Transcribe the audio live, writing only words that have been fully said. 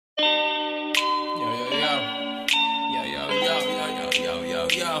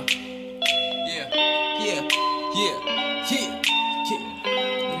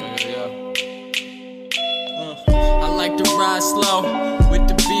slow with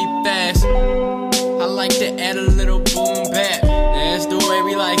the beat fast. I like to add a little boom bap. That's the way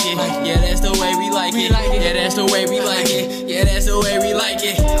we like it. Yeah, that's the way we like it. Yeah, that's the way we like it. Yeah, that's the way we like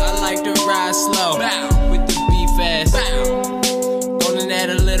it. I like to ride slow with the beat fast. Gonna add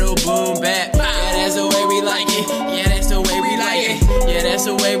a little boom bap. Yeah, that's the way we like it. Yeah, that's the way we like it. Yeah, that's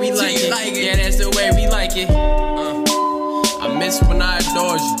the way we like it. Yeah, that's the way we like it. I miss when I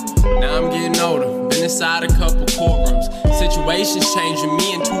adored you. Now I'm getting older. Been inside a couple courtrooms. Situations changing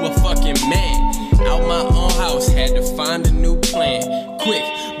me into a fucking man. Out my own house, had to find a new plan. Quick,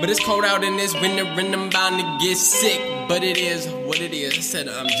 but it's cold out in this winter and I'm bound to get sick. But it is what it is. I said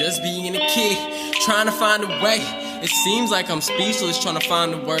I'm just being a kid, trying to find a way. It seems like I'm speechless, trying to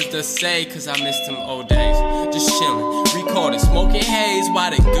find the words to say. Cause I miss them old days, just chilling, recording, smoking haze. Why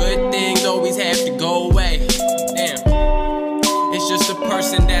the good things always have to go away? Damn, it's just the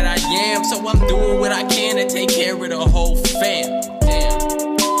person that I am. So I'm doing what I can to take care of the whole fam. Damn,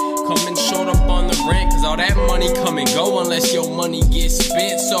 coming short up on the rent, cause all that money come and go unless your money gets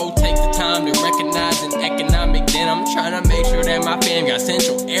spent. So take the time to recognize an economic dent. I'm trying to make sure that my fam got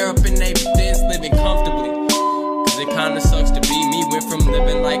central air up in their vents, living comfortably. Cause it kinda sucks to be me. Went from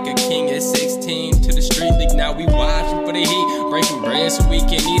living like a king at 16 to the street league. Now we watching for the heat, breaking bread so we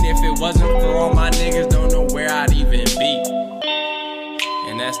can eat. If it wasn't for all my niggas, don't know where I'd even be.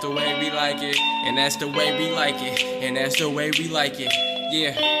 And that's the way we like it. And that's the way we like it. And that's the way we like it.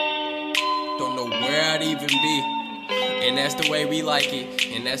 Yeah, don't know where I'd even be. And that's the way we like it.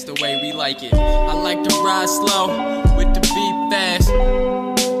 And that's the way we like it. I like to ride slow with the beat fast.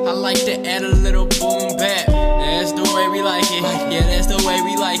 I like to add a little boom bap. That's the way we like it. Yeah, that's the way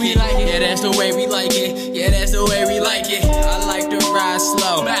we like it. Yeah, that's the way we like it. Yeah, that's the way we like it. I like to ride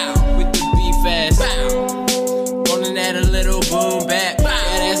slow with the beat fast. Gonna add a little boom bap.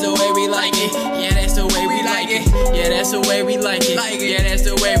 Yeah, that's the way we like it. Yeah, that's the way we like it. Yeah, that's the way we like it. Yeah, that's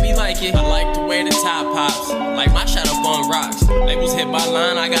the way we like it. I like the way the top pops, like my shot up on rocks. Labels hit by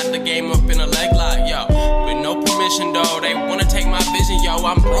line, I got the game up in a leg lock, yo. With no permission though, they wanna take my vision, yo.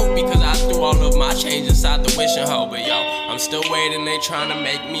 I'm broke because I threw all of my change inside the wishing hole. But yo, I'm still waiting, they tryna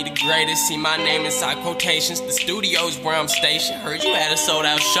make me the greatest. See my name inside quotations, the studio's where I'm stationed. Heard you had a sold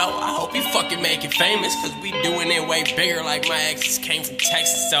out show, I hope you fucking make it famous. Cause we doing it way bigger, like my exes came from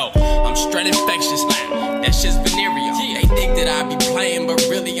Texas. So I'm straight infectious, that shit's venereal. They think that I be playing, but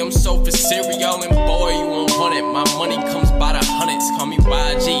really I'm so for cereal. And boy, you won't want it, my money comes by the hundreds. Call me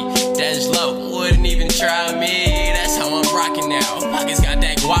YG, Dash Low, wouldn't even try me. That's how I'm rocking now, pockets got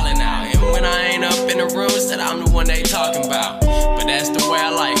that guala now. And when I ain't up in the room, said I'm the one they talking about. But that's the way I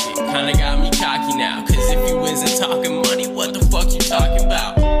like it, kinda got me cocky now. Cause if you wasn't talking money, what the fuck you talking